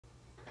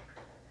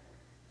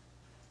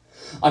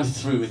I'm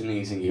through with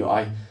needing you.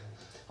 I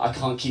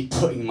can't keep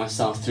putting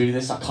myself through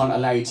this. I can't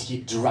allow you to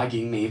keep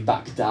dragging me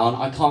back down.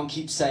 I can't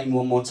keep saying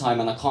one more time,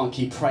 and I can't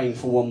keep praying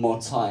for one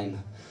more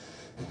time.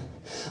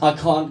 I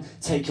can't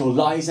take your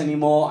lies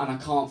anymore, and I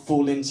can't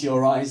fall into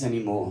your eyes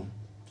anymore.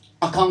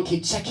 I can't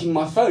keep checking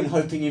my phone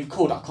hoping you've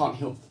called. I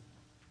can't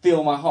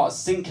feel my heart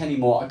sink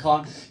anymore. I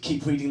can't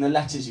keep reading the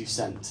letters you've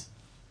sent.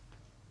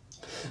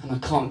 And I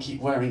can't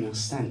keep wearing your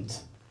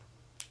scent.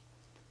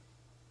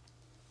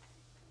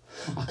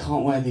 I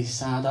can't wear these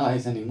sad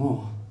eyes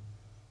anymore.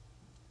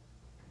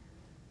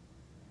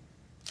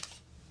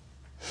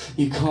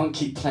 You can't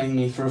keep playing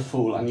me for a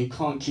fool, and you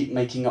can't keep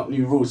making up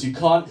new rules. You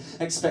can't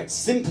expect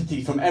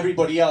sympathy from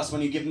everybody else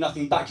when you give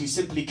nothing back. You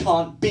simply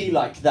can't be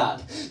like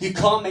that. You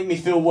can't make me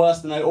feel worse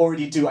than I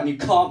already do, and you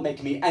can't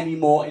make me any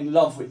more in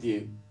love with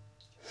you.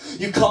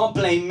 You can't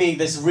blame me,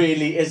 this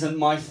really isn't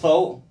my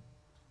fault.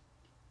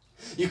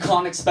 You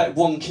can't expect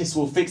one kiss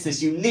will fix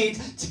this. You need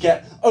to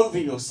get over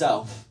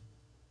yourself.